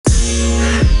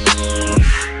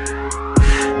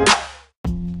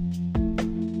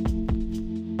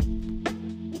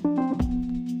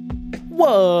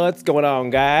What's going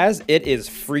on, guys? It is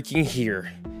freaking here.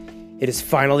 It has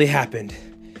finally happened.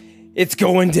 It's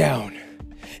going down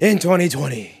in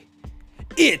 2020.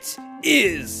 It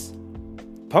is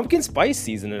pumpkin spice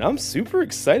season, and I'm super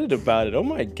excited about it. Oh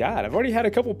my god, I've already had a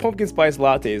couple pumpkin spice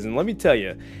lattes, and let me tell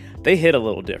you, they hit a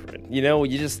little different. You know,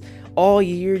 you just all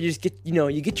year you just get,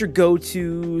 you get your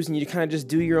go-tos, and you kind of just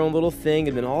do your own little thing,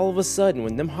 and then all of a sudden,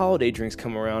 when them holiday drinks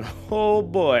come around, oh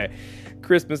boy,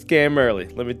 Christmas came early.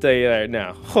 Let me tell you that right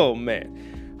now. Oh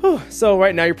man. Whew. So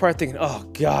right now you're probably thinking, oh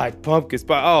god, pumpkin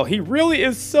spice. Oh, he really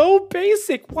is so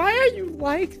basic. Why are you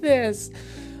like this?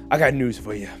 I got news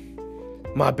for you.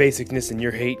 My basicness and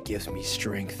your hate gives me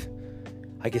strength.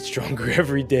 I get stronger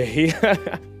every day.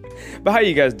 But how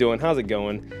you guys doing? How's it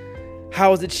going?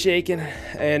 How is it shaking?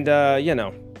 And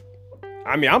I'm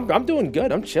doing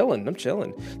good. I'm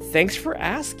chilling. Thanks for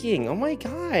asking. Oh my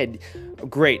god.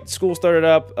 Great. School started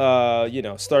up,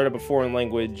 started up a foreign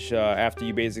language after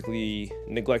you basically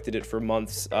neglected it for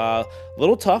months.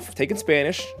 Little tough taking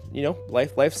Spanish,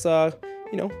 life's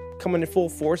coming in full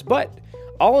force, but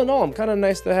all in all, I'm kind of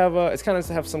nice to have, it's kind of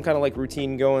to have some kind of like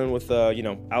routine going with,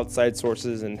 outside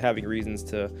sources and having reasons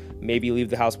to maybe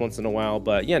leave the house once in a while,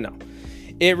 but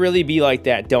it really be like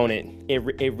that, don't it?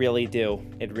 It really do.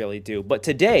 It really do. But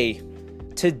today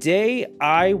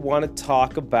I want to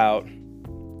talk about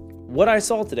what I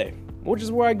saw today, which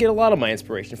is where I get a lot of my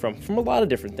inspiration from a lot of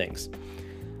different things.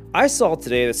 I saw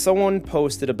today that someone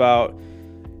posted about,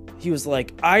 he was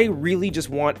like, I really just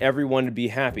want everyone to be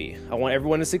happy. I want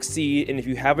everyone to succeed, and if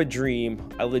you have a dream,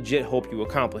 I legit hope you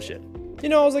accomplish it. I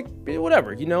was like,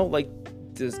 whatever,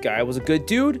 this guy was a good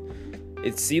dude.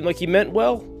 It seemed like he meant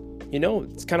well.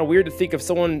 It's kind of weird to think of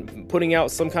someone putting out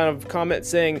some kind of comment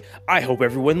saying, I hope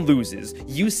everyone loses.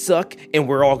 You suck, and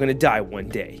we're all gonna die one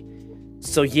day.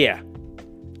 So yeah,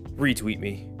 retweet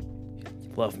me.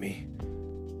 Love me.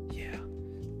 Yeah.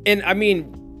 And I mean,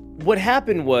 what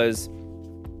happened was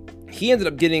he ended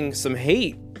up getting some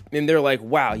hate, and they're like,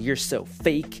 wow, you're so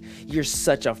fake. You're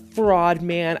such a fraud,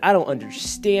 man. I don't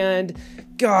understand.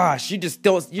 Gosh, you just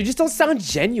don't sound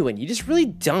genuine. You just really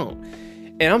don't.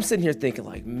 And I'm sitting here thinking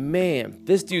like, man,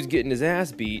 this dude's getting his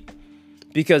ass beat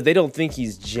because they don't think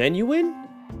he's genuine.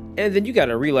 And then you got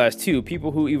to realize too,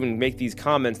 people who even make these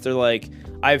comments, they're like,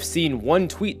 I've seen one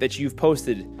tweet that you've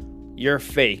posted, you're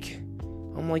fake.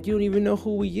 I'm like, you don't even know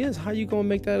who he is. How you going to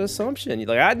make that assumption? You're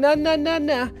like,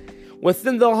 nah.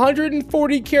 Within the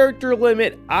 140 character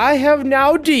limit, I have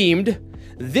now deemed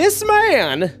this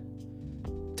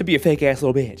man to be a fake ass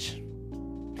little bitch.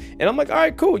 And I'm like, all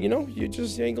right, cool. You ain't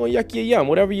going to yuck your yum,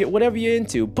 whatever you're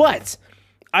into. But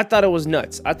I thought it was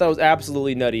nuts. I thought it was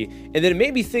absolutely nutty. And then it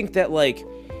made me think that, like,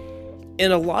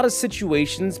 in a lot of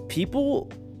situations,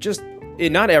 people just,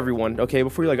 and not everyone, okay,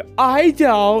 before you're like, I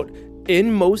doubt,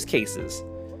 in most cases,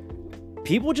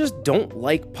 people just don't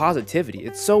like positivity.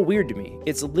 It's so weird to me.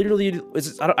 It's literally,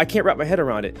 I can't wrap my head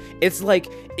around it. It's like,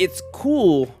 it's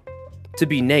cool to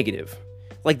be negative.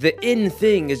 Like, the in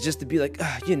thing is just to be like,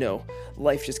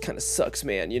 life just kind of sucks,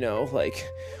 man, like,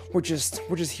 we're just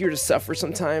here to suffer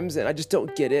sometimes, and I just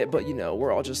don't get it, but,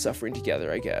 we're all just suffering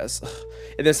together, I guess.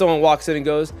 And then someone walks in and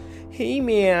goes, hey,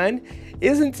 man,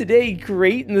 isn't today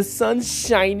great and the sun's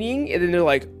shining? And then they're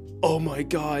like, oh my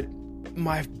god,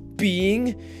 my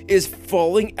being is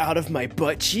falling out of my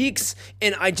butt cheeks,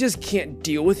 and I just can't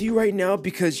deal with you right now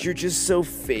because you're just so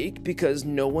fake, because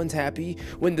no one's happy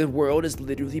when the world is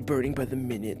literally burning by the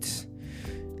minute.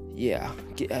 Yeah,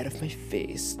 get out of my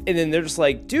face. And then they're just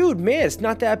like, dude, man, it's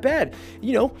not that bad.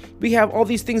 We have all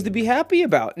these things to be happy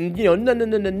about. And, no. And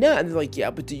they're like, yeah,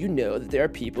 but do you know that there are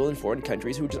people in foreign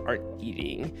countries who just aren't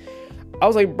eating? I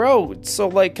was like, bro, so,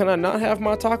 like, can I not have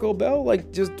my Taco Bell?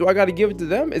 Like, just, do I got to give it to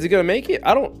them? Is it going to make it?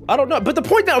 I don't know. But the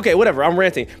point okay, whatever, I'm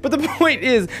ranting. But the point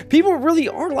is, people really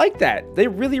are like that. They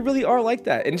really, really are like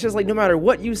that. And it's just like, no matter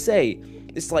what you say,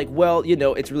 it's like, well,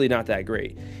 it's really not that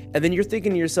great. And then you're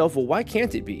thinking to yourself, well, why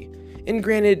can't it be? And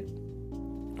granted,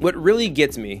 what really,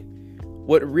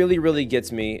 really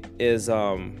gets me is,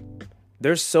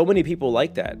 there's so many people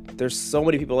like that. There's so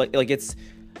many people like it's,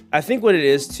 I think what it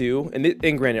is too,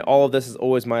 and granted, all of this is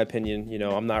always my opinion.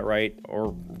 I'm not right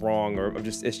or wrong, or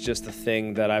it's just the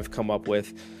thing that I've come up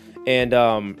with. And,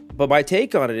 but my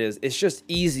take on it is, it's just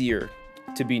easier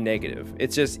to be negative.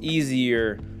 It's just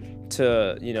easier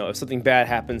to, if something bad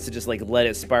happens, to just like let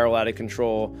it spiral out of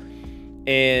control.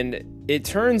 And it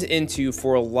turns into,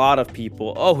 for a lot of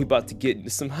people, oh, we about to get into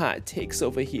some hot takes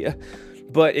over here.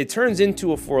 But it turns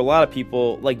into, for a lot of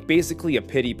people, like basically a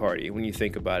pity party when you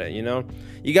think about it, you know?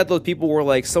 You got those people where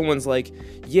like someone's like,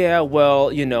 yeah,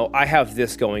 well, you know, I have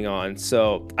this going on,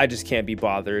 so I just can't be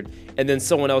bothered. And then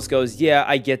someone else goes, yeah,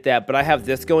 I get that, but I have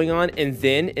this going on. And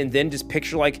then just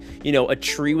picture like, you know, a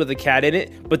tree with a cat in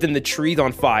it, but then the tree's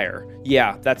on fire.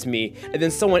 Yeah, that's me. And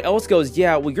then someone else goes,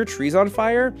 yeah, well, your tree's on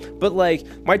fire, but like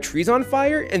my tree's on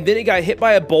fire, and then it got hit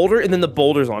by a boulder, and then the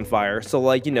boulder's on fire. So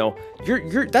like, you know,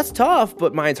 you're that's tough,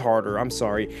 but mine's harder. I'm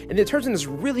sorry. And it turns into this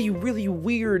really, really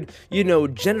weird, you know,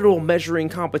 genital measuring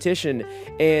competition,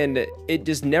 and it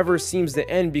just never seems to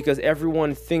end because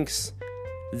everyone thinks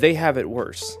they have it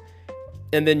worse.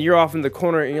 And then you're off in the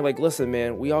corner and you're like, listen,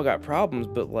 man, we all got problems,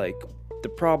 but like the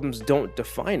problems don't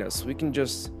define us. We can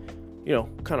just, you know,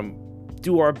 kind of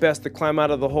do our best to climb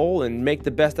out of the hole and make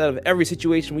the best out of every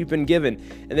situation we've been given.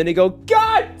 And then they go,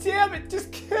 God damn it,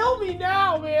 just kill me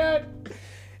now, man.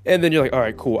 And then you're like, all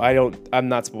right, cool. I'm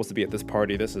not supposed to be at this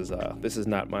party. This is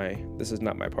not my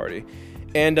party.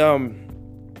 And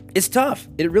it's tough.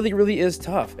 It really, really is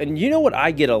tough. And you know what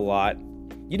I get a lot?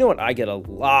 You know what I get a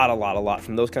lot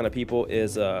from those kind of people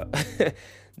is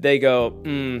they go,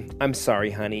 I'm sorry,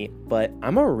 honey, but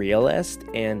I'm a realist,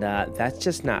 and that's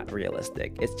just not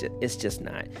realistic. It's just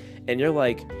not. And you're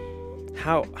like,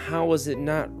 how is it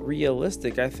not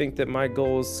realistic? I think that my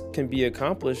goals can be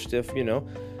accomplished if, you know,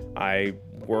 I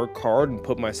work hard and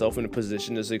put myself in a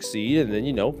position to succeed, and then,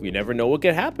 you know, you never know what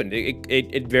could happen.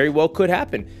 It very well could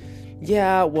happen.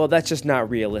 Yeah, well, that's just not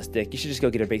realistic. You should just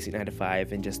go get a basic 9 to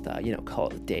 5 and just, you know, call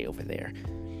it a day over there.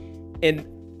 And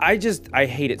I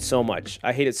hate it so much.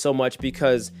 I hate it so much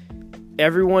because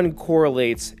everyone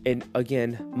correlates, and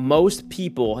again, most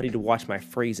people, I need to watch my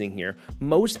phrasing here.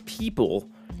 Most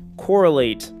people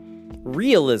correlate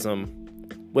realism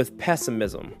with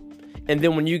pessimism. And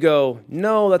then when you go,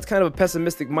 no, that's kind of a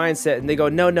pessimistic mindset, and they go,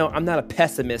 no, I'm not a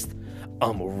pessimist,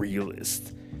 I'm a realist.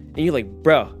 And you're like,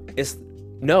 bro, it's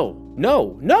no.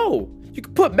 You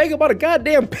can put makeup on a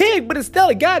goddamn pig, but it's still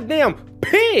a goddamn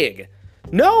pig.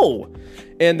 No.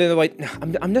 And then they're like,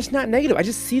 I'm just not negative. I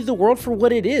just see the world for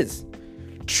what it is.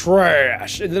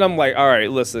 Trash. And then I'm like, all right,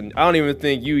 listen, I don't even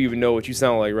think you even know what you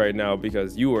sound like right now,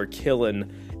 because you are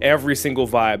killing every single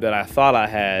vibe that I thought I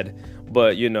had.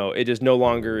 But, you know, it just no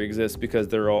longer exists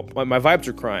because my vibes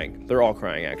are crying. They're all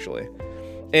crying, actually.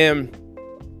 And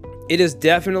it is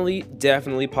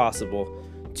definitely possible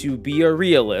to be a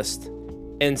realist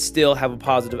and still have a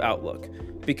positive outlook,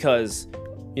 because,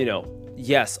 you know,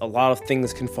 yes, a lot of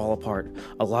things can fall apart.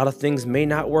 A lot of things may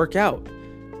not work out,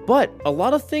 but a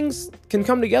lot of things can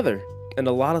come together, and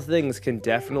a lot of things can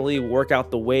definitely work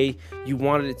out the way you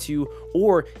wanted it to,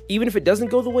 or even if it doesn't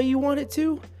go the way you want it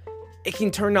to, it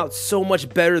can turn out so much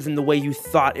better than the way you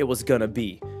thought it was gonna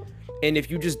be. And if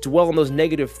you just dwell on those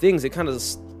negative things, it kind of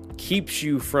keeps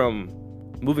you from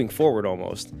moving forward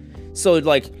almost. So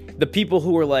like the people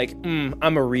who are like,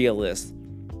 I'm a realist,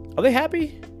 are they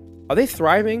happy? Are they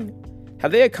thriving?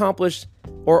 Have they accomplished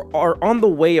or are on the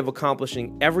way of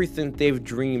accomplishing everything they've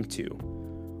dreamed to?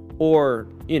 Or,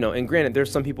 you know, and granted, there's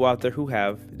some people out there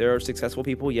there are successful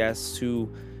people, yes,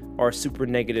 who are super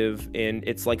negative, and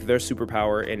it's like their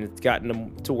superpower, and it's gotten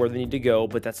them to where they need to go,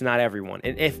 but that's not everyone.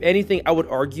 And if anything, I would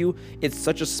argue it's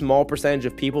such a small percentage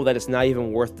of people that it's not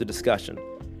even worth the discussion,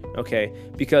 okay?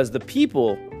 Because the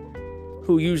people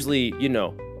who usually, you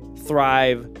know,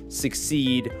 thrive,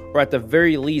 succeed, or at the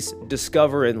very least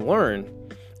discover and learn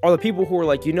are the people who are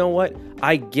like, you know what?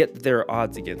 I get there are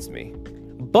odds against me,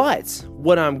 but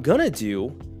what I'm gonna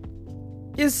do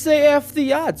is say F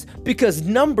the odds, because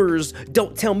numbers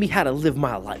don't tell me how to live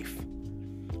my life.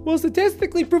 Well,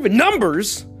 statistically proven,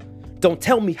 numbers don't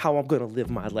tell me how I'm gonna live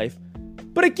my life.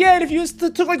 But again, if you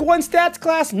took like one stats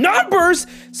class, numbers,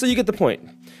 so you get the point.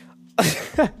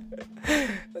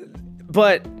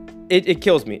 But it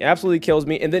kills me, absolutely kills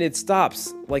me. And then it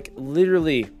stops, like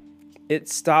literally, it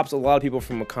stops a lot of people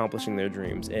from accomplishing their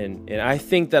dreams. And I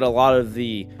think that a lot of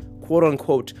the quote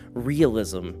unquote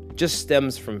realism just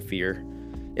stems from fear.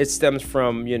 It stems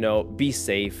from, you know, be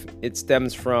safe. It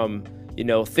stems from, you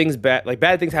know,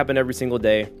 bad things happen every single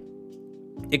day.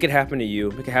 It could happen to you.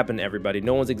 It could happen to everybody.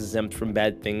 No one's exempt from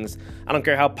bad things. I don't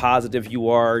care how positive you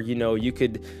are. You know, you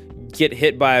could get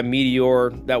hit by a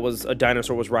meteor that was a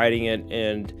dinosaur was riding it,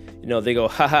 and, you know, they go,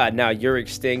 haha, now you're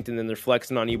extinct, and then they're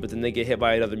flexing on you, but then they get hit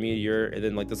by another meteor, and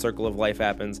then like the circle of life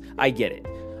happens. I get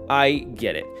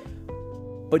it.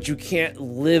 But you can't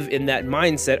live in that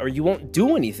mindset or you won't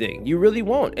do anything. You really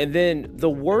won't. And then the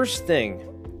worst thing,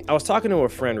 I was talking to a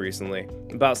friend recently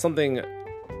about something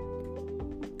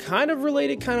kind of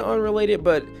related, kind of unrelated,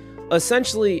 but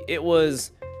essentially he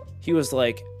was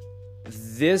like,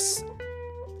 this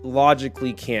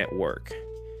logically can't work.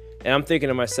 And I'm thinking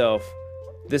to myself,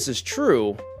 this is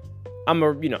true. I'm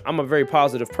a very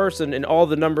positive person, and all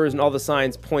the numbers and all the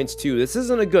signs points to this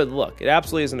isn't a good look. It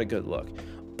absolutely isn't a good look.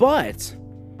 But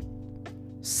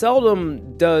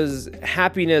seldom does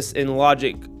happiness and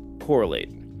logic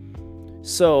correlate.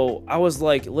 So I was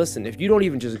like, listen, if you don't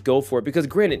even just go for it, because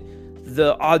granted,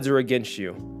 the odds are against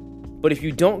you, but if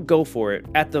you don't go for it,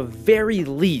 at the very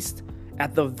least,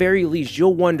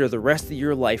 you'll wonder the rest of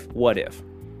your life, what if?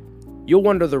 You'll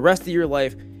wonder the rest of your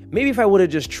life, maybe if I would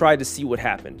have just tried to see what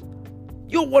happened.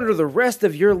 You'll wonder the rest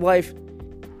of your life,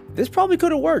 this probably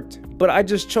could have worked, but I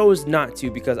just chose not to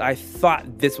because I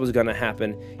thought this was going to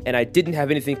happen, and I didn't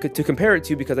have anything to compare it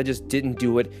to because I just didn't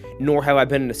do it, nor have I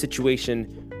been in a situation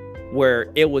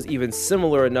where it was even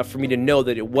similar enough for me to know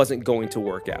that it wasn't going to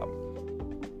work out.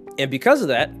 And because of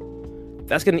that,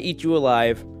 that's going to eat you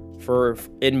alive for,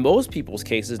 in most people's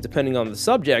cases, depending on the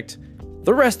subject,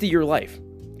 the rest of your life.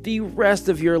 The rest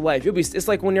of your life. It's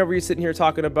like whenever you're sitting here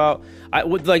talking about,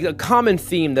 like a common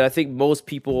theme that I think most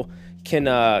people can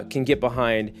get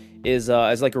behind is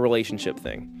like a relationship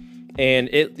thing. And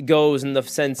it goes in the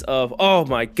sense of, oh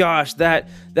my gosh, that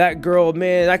girl,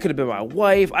 man, that could have been my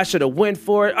wife. I should have went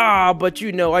for it. But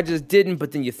I just didn't.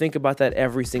 But then you think about that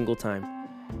every single time.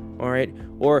 All right.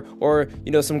 Or,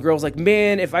 some girls like,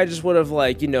 man, if I just would have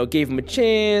gave him a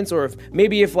chance, or if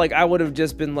I would have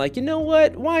just been like, you know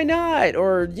what, why not?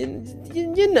 Or, and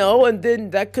then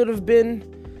that could have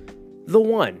been the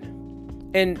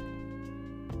one. And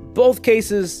both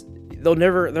cases, they'll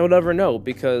never know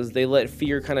because they let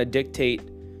fear kind of dictate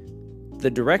the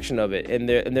direction of it. And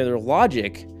their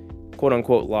logic, quote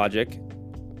unquote logic,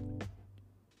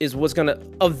 is what's going to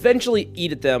eventually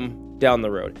eat at them down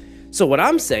the road. So what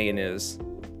I'm saying is,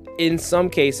 in some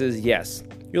cases, yes.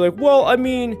 You're like, well, I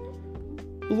mean,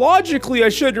 logically I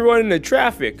shouldn't run into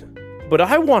traffic, but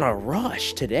I want to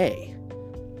rush today.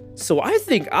 So I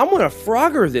think I'm going to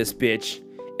Frogger this bitch,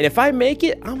 and if I make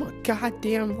it, I'm a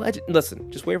goddamn legend.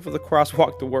 Listen, just wait for the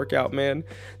crosswalk to work out, man.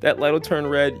 That light will turn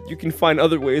red. You can find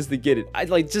other ways to get it.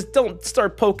 Just don't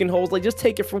start poking holes. Just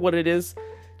take it for what it is.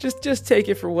 Just take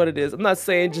it for what it is. I'm not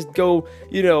saying just go,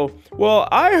 well,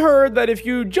 I heard that if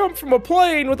you jump from a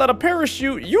plane without a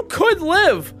parachute, you could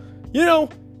live,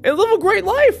 and live a great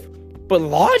life. But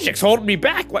logic's holding me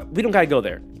back. We don't got to go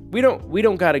there. We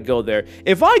don't got to go there.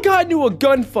 If I got into a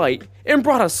gunfight and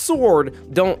brought a sword,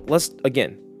 let's,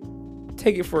 again,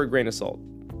 take it for a grain of salt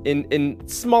in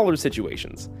smaller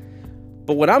situations.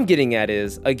 But what I'm getting at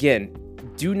is, again,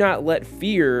 do not let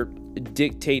fear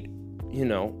dictate,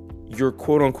 your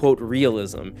quote unquote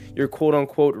realism, your quote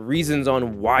unquote reasons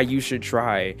on why you should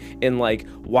try and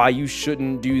why you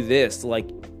shouldn't do this.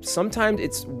 Sometimes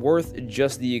it's worth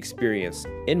just the experience.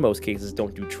 In most cases,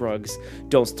 don't do drugs.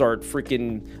 Don't start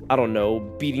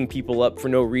freaking, beating people up for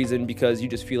no reason because you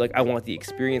just feel like I want the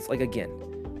experience. Again,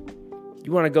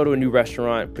 you want to go to a new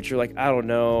restaurant, but you're like, I don't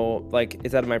know,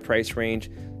 it's out of my price range.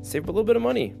 Save a little bit of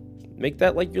money. Make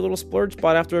that your little splurge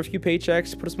spot after a few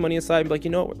paychecks. Put some money aside and be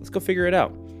like, let's go figure it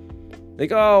out.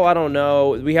 Oh, I don't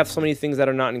know. We have so many things that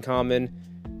are not in common.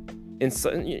 And so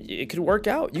it could work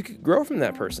out. You could grow from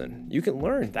that person. You can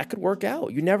learn. That could work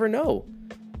out. You never know.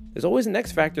 There's always an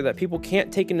X factor that people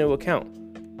can't take into account.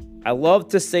 I love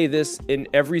to say this in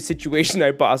every situation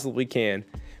I possibly can,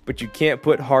 but you can't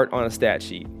put heart on a stat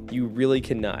sheet. You really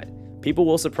cannot. People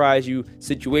will surprise you.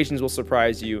 Situations will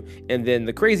surprise you. And then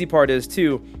the crazy part is,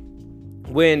 too,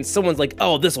 when someone's like,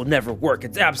 oh, this will never work.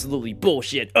 It's absolutely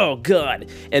bullshit. Oh, God.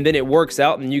 And then it works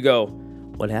out and you go,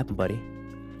 what happened, buddy?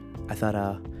 I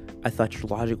thought your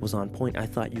logic was on point. I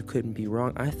thought you couldn't be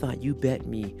wrong. I thought you bet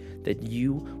me that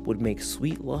you would make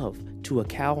sweet love to a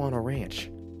cow on a ranch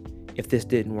if this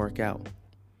didn't work out.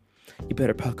 You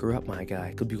better pucker up, my guy,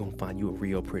 because we're going to find you a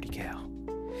real pretty cow.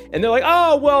 And they're like,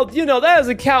 oh, well, that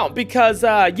doesn't count because,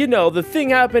 the thing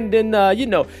happened and,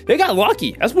 they got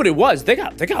lucky. That's what it was. They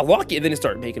got lucky. And then they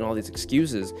start making all these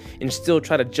excuses and still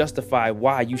try to justify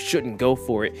why you shouldn't go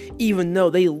for it, even though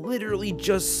they literally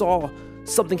just saw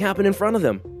something happen in front of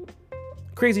them.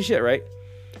 Crazy shit, right?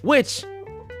 Which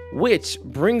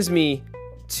brings me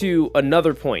to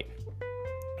another point.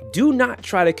 Do not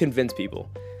try to convince people.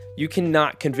 You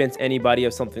cannot convince anybody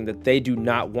of something that they do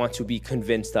not want to be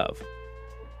convinced of.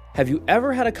 Have you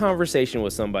ever had a conversation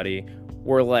with somebody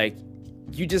where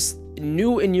you just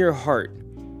knew in your heart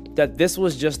that this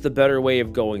was just the better way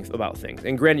of going about things?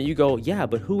 And granted, you go, yeah,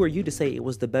 but who are you to say it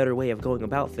was the better way of going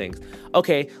about things?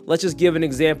 Okay, let's just give an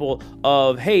example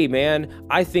of, hey man,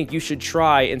 I think you should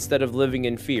try instead of living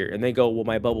in fear. And they go, well,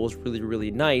 my bubble is really,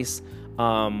 really nice.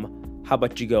 How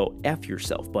about you go F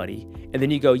yourself, buddy? And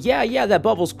then you go, yeah, that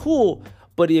bubble's cool,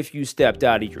 But if you stepped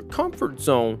out of your comfort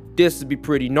zone, this would be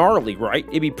pretty gnarly, right?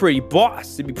 It'd be pretty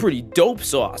boss. It'd be pretty dope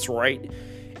sauce, right?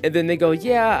 And then they go,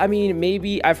 yeah, I mean,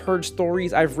 maybe I've heard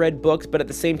stories, I've read books, but at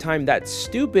the same time, that's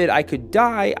stupid. I could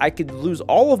die. I could lose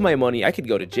all of my money. I could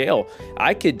go to jail.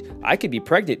 I could be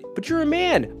pregnant. But you're a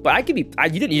man. But I could be.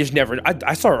 You just never.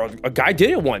 I saw a guy did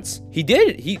it once. He did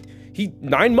it. He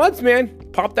 9 months, man.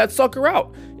 Popped that sucker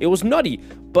out. It was nutty.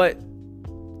 But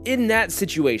in that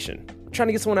situation, trying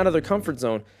to get someone out of their comfort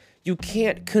zone, you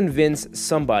can't convince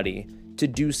somebody to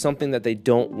do something that they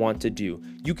don't want to do.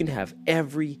 You can have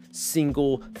every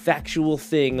single factual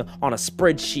thing on a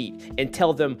spreadsheet and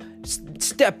tell them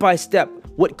step by step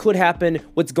what could happen,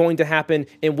 what's going to happen,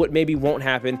 and what maybe won't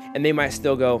happen, and they might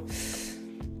still go,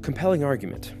 compelling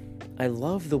argument. I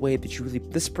love the way that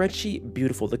the spreadsheet,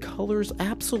 beautiful. The colors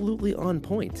absolutely on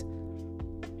point.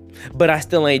 But I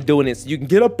still ain't doing it, so you can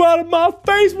get up out of my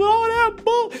face with all that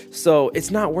bull. So it's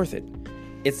not worth it.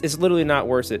 It's literally not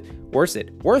worth it. Worth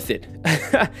it.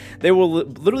 They will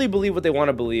literally believe what they want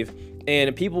to believe,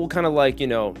 and people will kind of like,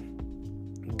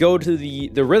 go to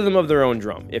the rhythm of their own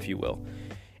drum, if you will.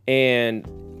 And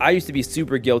I used to be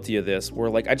super guilty of this,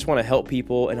 where like I just want to help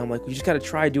people, and I'm like, we just got to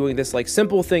try doing this like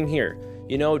simple thing here,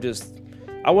 just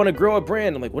I want to grow a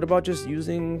brand. I'm like, what about just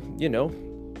using,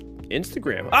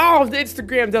 Instagram? Oh, the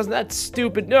Instagram doesn't. That's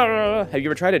stupid. No. Have you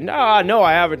ever tried it? No,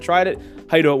 I haven't tried it.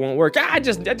 How you know it won't work? I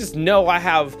just know I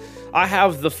have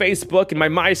the Facebook and my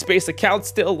MySpace account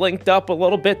still linked up a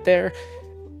little bit there.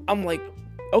 I'm like,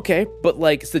 okay, but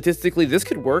like statistically this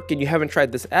could work, and you haven't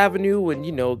tried this avenue, and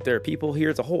there are people here,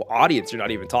 it's a whole audience you're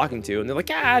not even talking to, and they're like,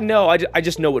 no, I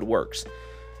just know it works.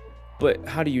 But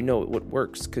how do you know what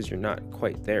works? Because you're not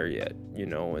quite there yet,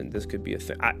 and this could be a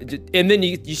thing. And then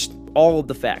you all of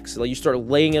the facts, like you start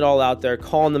laying it all out there,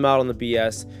 calling them out on the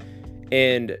BS,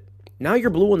 and now you're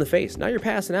blue in the face. Now you're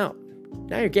passing out.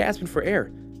 Now you're gasping for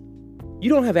air. You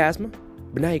don't have asthma,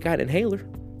 but now you got an inhaler.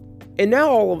 And now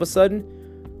all of a sudden,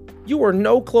 you are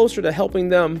no closer to helping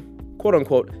them, quote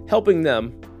unquote, helping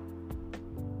them,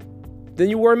 than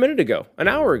you were a minute ago, an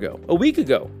hour ago, a week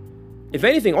ago. If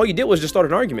anything, all you did was just start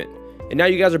an argument. And now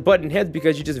you guys are butting heads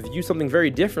because you just view something very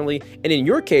differently, and in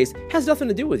your case, has nothing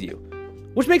to do with you,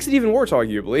 which makes it even worse,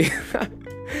 arguably.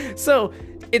 So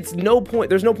there's no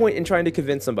point in trying to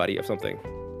convince somebody of something,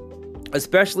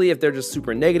 especially if they're just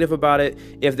super negative about it,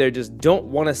 if they just don't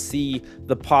want to see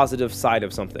the positive side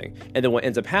of something. And then what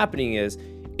ends up happening is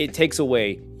it takes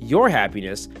away your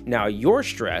happiness. Now you're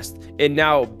stressed, and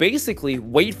now basically,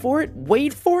 wait for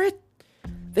it,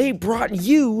 they brought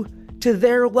you to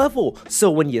their level. So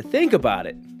when you think about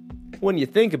it,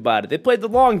 they played the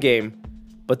long game,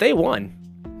 but they won.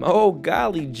 Oh,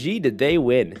 golly gee, did they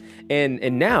win.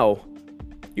 And now,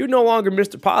 you're no longer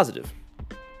Mr. Positive.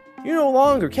 You're no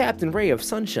longer Captain Ray of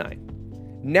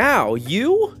Sunshine. Now,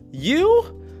 you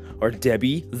are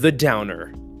Debbie the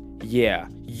Downer. Yeah,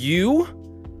 you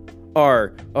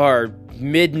are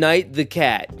Midnight the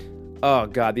Cat. Oh,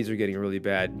 God, these are getting really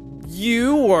bad.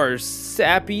 You are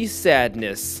Sappy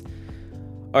Sadness.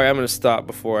 All right, I'm going to stop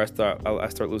before I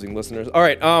start losing listeners. All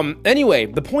right, anyway,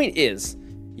 the point is,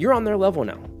 you're on their level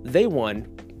now. They won,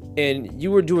 and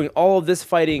you were doing all of this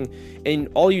fighting, and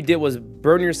all you did was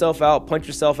burn yourself out, punch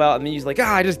yourself out, and then you're like,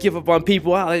 I just give up on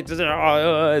people,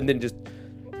 and then just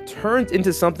turns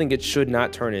into something it should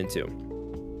not turn into.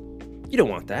 You don't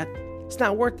want that. It's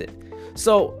not worth it.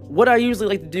 So what I usually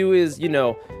like to do is,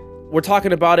 we're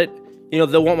talking about it,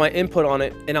 they'll want my input on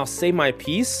it, and I'll say my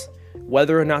piece.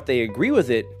 Whether or not they agree with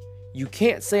it, you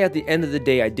can't say at the end of the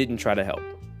day, I didn't try to help.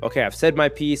 Okay, I've said my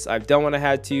piece, I've done what I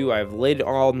had to, I've laid it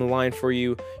all on the line for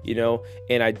you,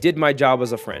 and I did my job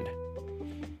as a friend.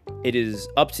 It is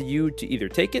up to you to either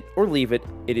take it or leave it.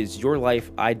 It is your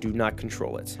life. I do not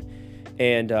control it.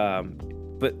 And,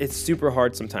 but it's super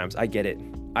hard sometimes. I get it.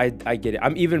 I get it.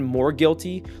 I'm even more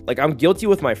guilty. Like, I'm guilty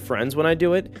with my friends when I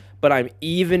do it, but I'm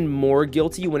even more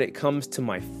guilty when it comes to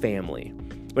my family.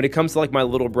 When it comes to like my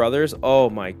little brothers, oh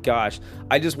my gosh,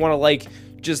 I just want to like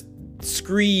just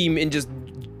scream and just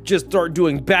start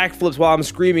doing backflips while I'm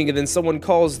screaming, and then someone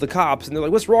calls the cops and they're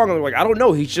like, what's wrong? And they're like, I don't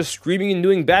know, he's just screaming and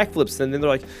doing backflips. And then they're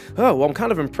like, oh, well, I'm kind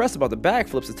of impressed about the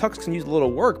backflips. The Tux can use a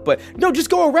little work, but no, just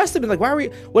go arrest him. And like, why are we,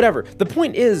 whatever. The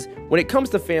point is, when it comes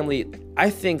to family, I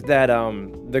think that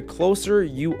the closer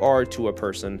you are to a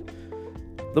person,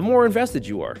 the more invested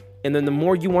you are, and then the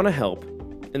more you want to help.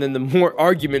 And then the more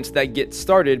arguments that get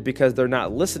started because they're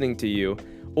not listening to you,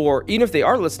 or even if they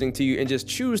are listening to you and just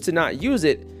choose to not use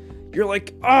it, you're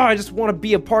like, I just want to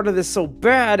be a part of this so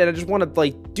bad, and I just want to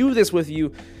like do this with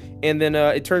you. And then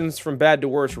it turns from bad to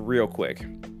worse real quick.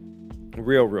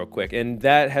 Real quick. And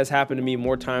that has happened to me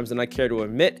more times than I care to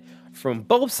admit. from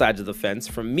both sides of the fence,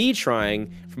 from me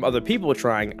trying, from other people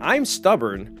trying. I'm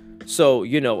stubborn. So,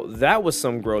 that was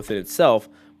some growth in itself.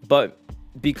 But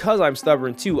because I'm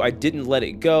stubborn too, I didn't let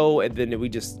it go. And then we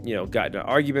just, got into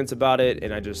arguments about it.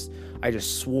 And I just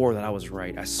swore that I was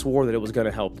right. I swore that it was going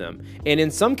to help them. And in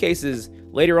some cases,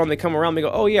 later on, they come around, they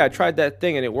go, oh yeah, I tried that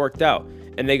thing and it worked out.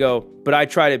 And they go, but I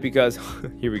tried it because,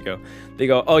 here we go. They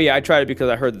go, oh yeah, I tried it because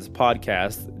I heard this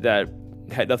podcast that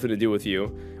had nothing to do with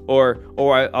you. Or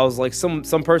I was like, some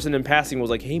person in passing was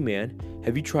like, hey man,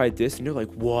 have you tried this? And you're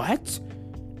like, what?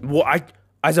 Well,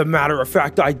 as a matter of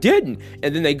fact, I didn't.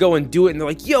 And then they go and do it, and they're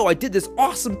like, yo, I did this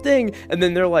awesome thing. And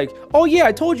then they're like, oh yeah,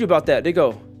 I told you about that. They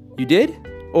go, you did?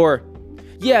 Or,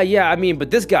 yeah, I mean, but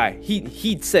this guy,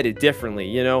 he said it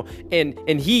differently,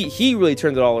 and he really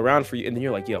turned it all around for you. And then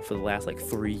you're like, yo, for the last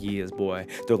 3 years, boy,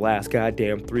 the last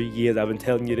goddamn 3 years, I've been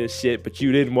telling you this shit, but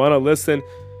you didn't want to listen.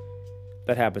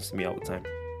 That happens to me all the time.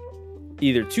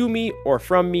 Either to me or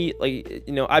from me.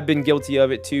 I've been guilty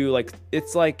of it too.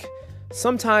 It's like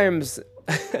sometimes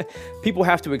people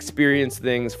have to experience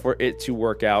things for it to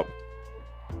work out.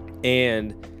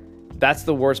 And that's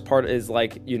the worst part is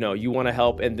you want to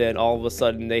help, and then all of a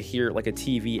sudden they hear a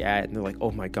TV ad and they're like,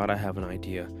 oh my God, I have an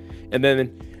idea. And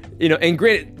then, and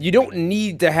granted, you don't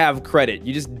need to have credit.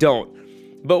 You just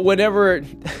don't. But whenever,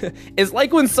 it's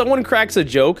like when someone cracks a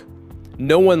joke,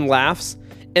 no one laughs,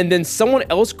 and then someone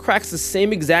else cracks the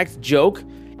same exact joke,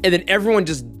 and then everyone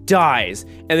just dies.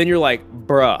 And then you're like,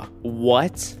 bruh,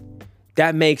 what?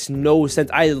 That makes no sense.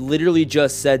 I literally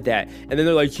just said that. And then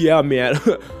they're like, yeah, man.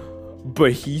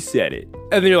 But he said it.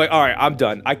 And then you're like, all right, I'm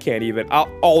done. I can't even.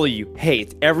 All of you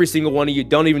hate. Every single one of you.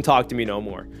 Don't even talk to me no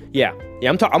more. Yeah,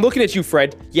 I'm looking at you,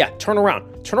 Fred. Yeah, turn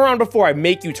around. Turn around before I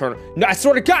make you turn. No, I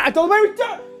swear to God, don't make me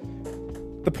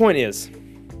turn. The point is,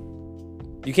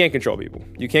 you can't control people.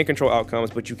 You can't control outcomes,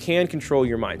 but you can control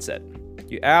your mindset.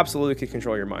 You absolutely can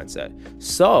control your mindset.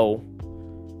 So,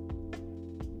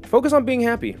 focus on being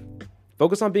happy.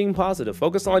 Focus on being positive.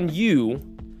 Focus on you.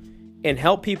 And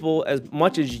help people as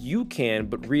much as you can,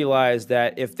 but realize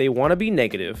that if they want to be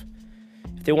negative,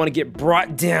 if they want to get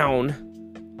brought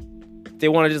down, if they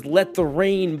want to just let the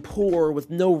rain pour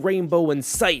with no rainbow in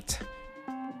sight,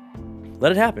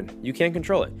 let it happen. You can't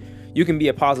control it. You can be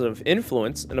a positive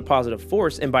influence and a positive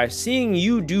force, and by seeing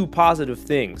you do positive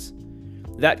things,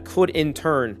 that could in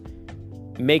turn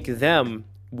make them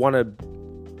want to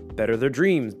better their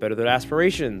dreams, better their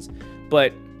aspirations.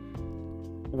 But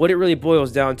what it really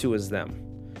boils down to is them.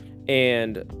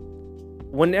 And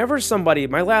whenever somebody,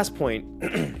 my last point,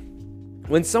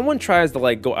 when someone tries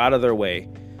to go out of their way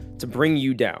to bring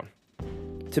you down,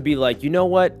 to be like, you know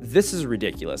what, this is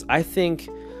ridiculous. I think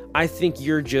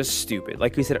you're just stupid.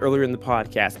 Like we said earlier in the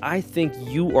podcast, I think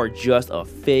you are just a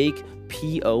fake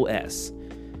POS.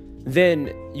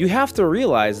 Then you have to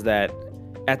realize that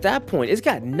at that point, it's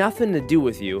got nothing to do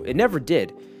with you. It never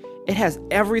did. It has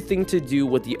everything to do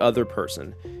with the other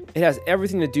person. It has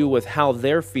everything to do with how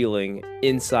they're feeling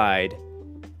inside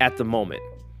at the moment.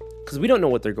 Because we don't know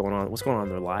what's going on in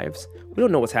their lives. We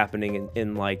don't know what's happening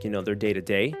in their day to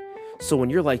day. So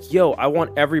when you're like, yo, I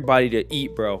want everybody to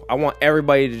eat, bro. I want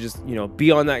everybody to just,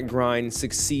 be on that grind,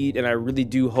 succeed. And I really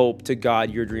do hope to God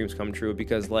your dreams come true,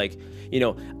 because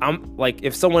I'm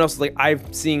if someone else is like,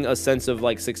 I'm seeing a sense of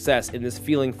success and this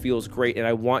feeling feels great and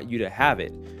I want you to have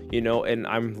it, and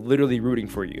I'm literally rooting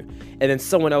for you. And then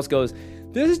someone else goes,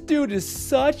 this dude is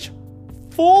such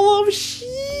full of shit.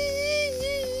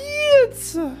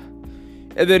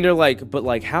 And then they're like,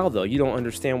 but how though? You don't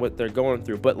understand what they're going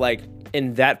through. But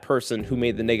in that person who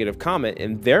made the negative comment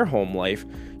in their home life,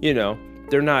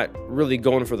 they're not really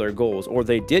going for their goals, or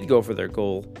they did go for their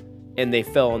goal and they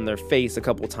fell on their face a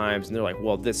couple times and they're like,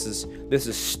 well, this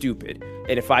is stupid.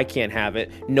 And if I can't have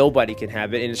it, nobody can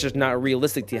have it. And it's just not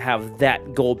realistic to have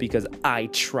that goal because I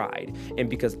tried. And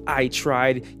because I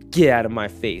tried, get out of my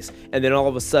face. And then all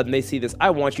of a sudden they see this, I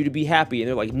want you to be happy. And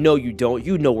they're like, no, you don't.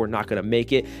 We're not going to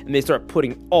make it. And they start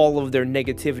putting all of their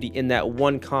negativity in that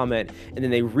one comment. And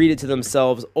then they read it to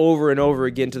themselves over and over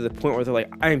again to the point where they're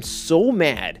like, I am so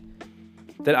mad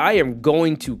that I am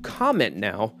going to comment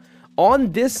now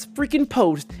on this freaking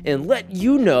post and let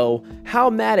you know how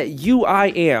mad at you I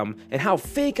am and how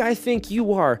fake I think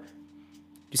you are.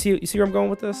 You see where I'm going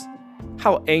with this?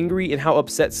 How angry and how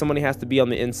upset somebody has to be on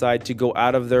the inside to go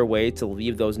out of their way to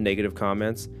leave those negative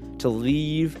comments, to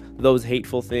leave those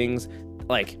hateful things.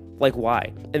 Like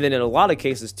why? And then in a lot of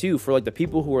cases too, for the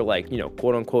people who are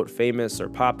quote unquote famous or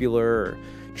popular or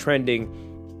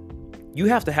trending, you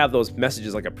have to have those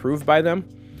messages approved by them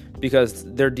because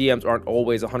their DMs aren't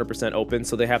always 100% open.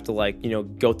 So they have to like,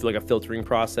 go through like a filtering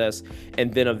process.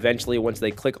 And then eventually once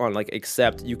they click on like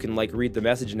accept, you can like read the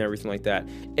message and everything like that.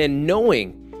 And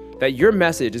knowing that your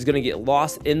message is going to get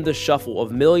lost in the shuffle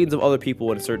of millions of other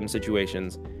people in certain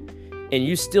situations, and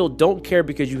you still don't care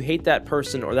because you hate that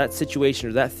person or that situation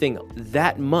or that thing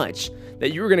that much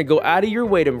that you're going to go out of your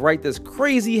way to write this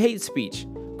crazy hate speech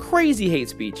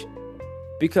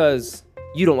because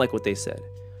you don't like what they said.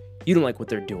 You don't like what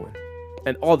they're doing.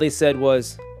 And all they said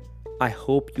was, I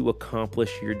hope you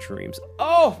accomplish your dreams.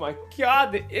 Oh my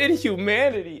God, the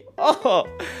inhumanity. Oh,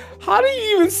 how do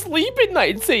you even sleep at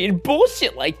night saying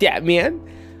bullshit like that, man?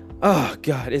 Oh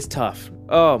God, it's tough.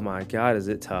 Oh my God, is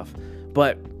it tough.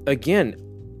 But again,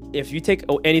 if you take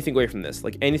anything away from this,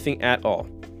 like anything at all,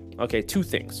 okay, two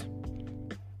things.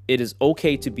 It is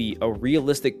okay to be a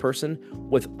realistic person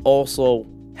with also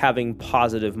having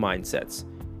positive mindsets.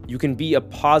 You can be a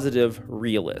positive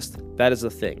realist. That is the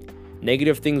thing.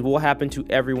 Negative things will happen to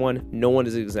everyone. No one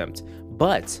is exempt.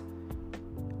 But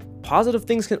positive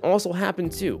things can also happen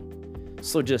too.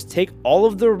 So just take all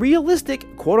of the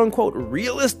realistic, quote unquote,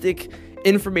 realistic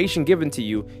information given to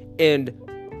you and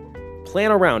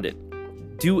plan around it.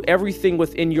 Do everything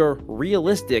within your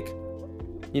realistic,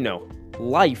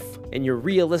 life and your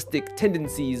realistic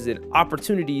tendencies and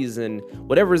opportunities and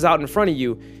whatever is out in front of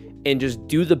you, and just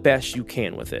do the best you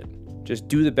can with it. Just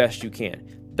do the best you can.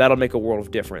 That'll make a world of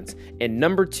difference. And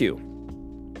number two,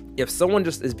 if someone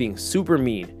just is being super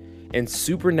mean and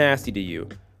super nasty to you,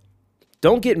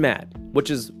 don't get mad, which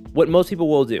is what most people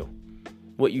will do.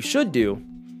 What you should do,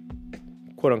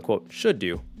 quote unquote, should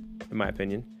do, in my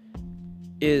opinion,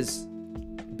 is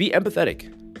be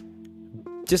empathetic.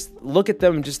 Just look at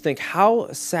them and just think,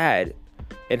 how sad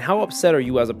and how upset are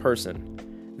you as a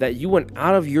person that you went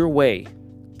out of your way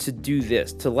to do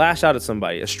this, to lash out at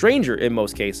somebody, a stranger in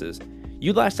most cases.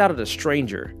 You lashed out at a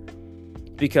stranger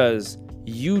because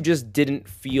you just didn't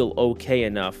feel okay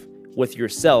enough with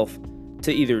yourself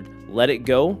to either let it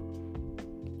go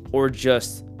or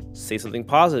just say something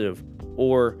positive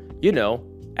or,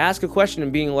 ask a question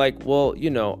and being like, well,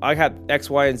 I have X,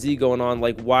 Y, and Z going on.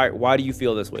 Like, why do you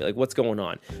feel this way? Like, what's going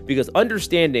on? Because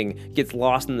understanding gets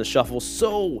lost in the shuffle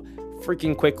so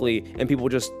freaking quickly, and people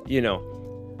just,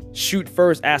 shoot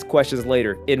first, ask questions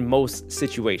later in most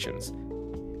situations.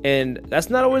 And that's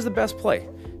not always the best play.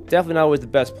 Definitely not always the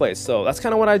best play. So that's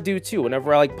kind of what I do too.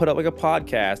 Whenever I put up like a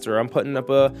podcast, or I'm putting up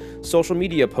a social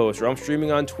media post, or I'm streaming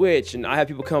on Twitch, and I have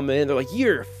people come in, they're like,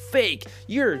 you're fake,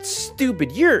 you're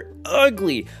stupid, you're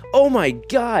ugly. Oh my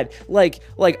God. Like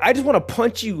I just want to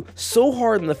punch you so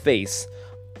hard in the face.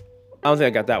 I don't think I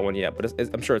got that one yet, but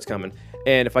I'm sure it's coming.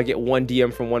 And if I get one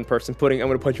DM from one person I'm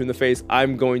going to punch you in the face,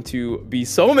 I'm going to be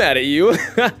so mad at you.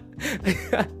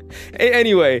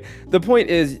 Anyway, the point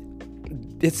is,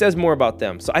 it says more about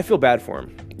them. So I feel bad for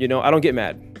them. I don't get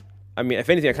mad. I mean, if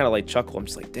anything, I kind of like chuckle. I'm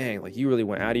just like, dang, like you really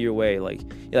went out of your way.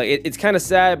 It's kind of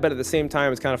sad, but at the same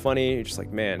time, it's kind of funny. You're just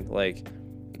like, man, like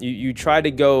you try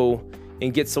to go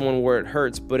and get someone where it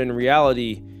hurts, but in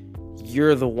reality,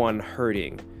 you're the one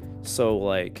hurting. So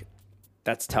like,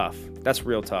 that's tough. That's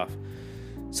real tough.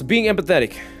 So being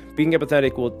empathetic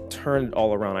will turn it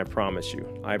all around. I promise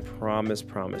you. I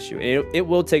promise you. And it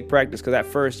will take practice, because at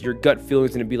first your gut feeling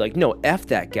is going to be like, no, F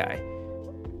that guy.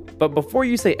 But before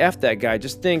you say F that guy,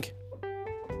 just think,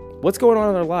 what's going on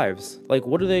in their lives? Like,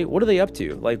 what are they up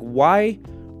to? Like, why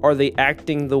are they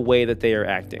acting the way that they are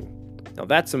acting? Now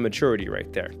that's some maturity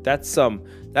right there. That's some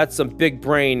big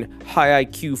brain, high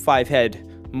IQ, 5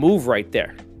 head move right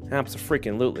there.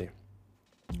 Abso-freaking-lutely.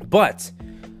 But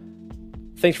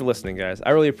thanks for listening, guys. I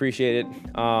really appreciate it.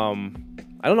 I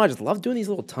don't know. I just love doing these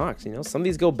little talks. Some of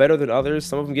these go better than others.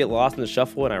 Some of them get lost in the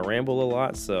shuffle, and I ramble a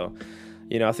lot. So,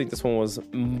 I think this one was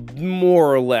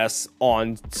more or less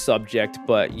on subject.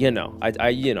 But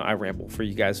I ramble for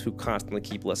you guys who constantly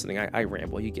keep listening. I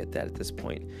ramble. You get that at this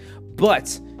point.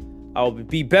 But I'll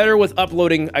be better with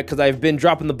uploading, because I've been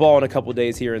dropping the ball in a couple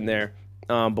days here and there.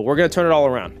 But we're going to turn it all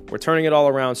around. We're turning it all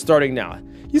around starting now.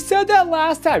 You said that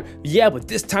last time. Yeah, but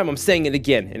this time I'm saying it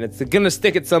again. And it's going to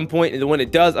stick at some point. And when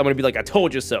it does, I'm going to be like, I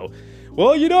told you so.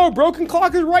 Well, a broken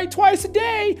clock is right twice a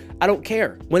day. I don't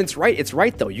care. When it's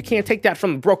right though. You can't take that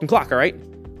from the broken clock, all right?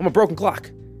 I'm a broken clock.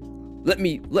 Let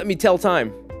me tell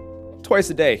time twice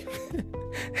a day.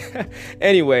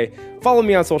 Anyway, follow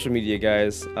me on social media,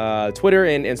 guys. Twitter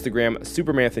and Instagram,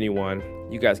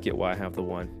 SuperManthony1. You guys get why I have the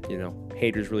one.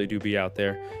 Haters really do be out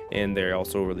there, and they're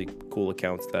also really cool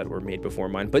accounts that were made before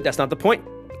mine. But that's not the point.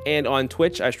 And on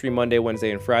Twitch, I stream Monday,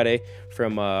 Wednesday, and Friday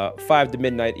from 5 to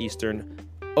midnight Eastern.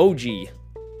 OG,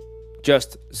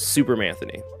 just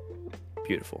SuperManthony.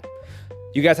 Beautiful.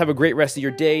 You guys have a great rest of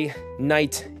your day,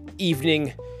 night,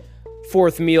 evening,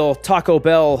 fourth meal, Taco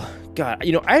Bell. God,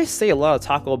 you know, I say a lot of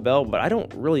Taco Bell, but I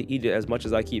don't really eat it as much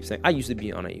as I keep saying. I used to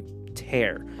be on a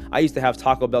tear. I used to have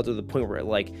Taco Bell to the point where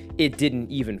like it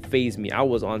didn't even faze me. I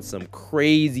was on some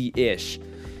crazy ish.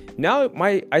 Now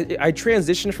I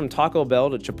transitioned from Taco Bell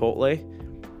to Chipotle.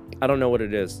 I don't know what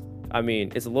it is. I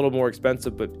mean, it's a little more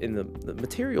expensive, but in the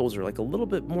materials are like a little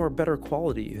bit more better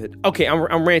quality. Okay,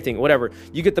 I'm ranting, whatever.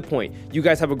 You get the point. You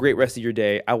guys have a great rest of your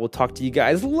day. I will talk to you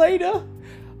guys later.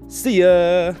 See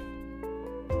ya.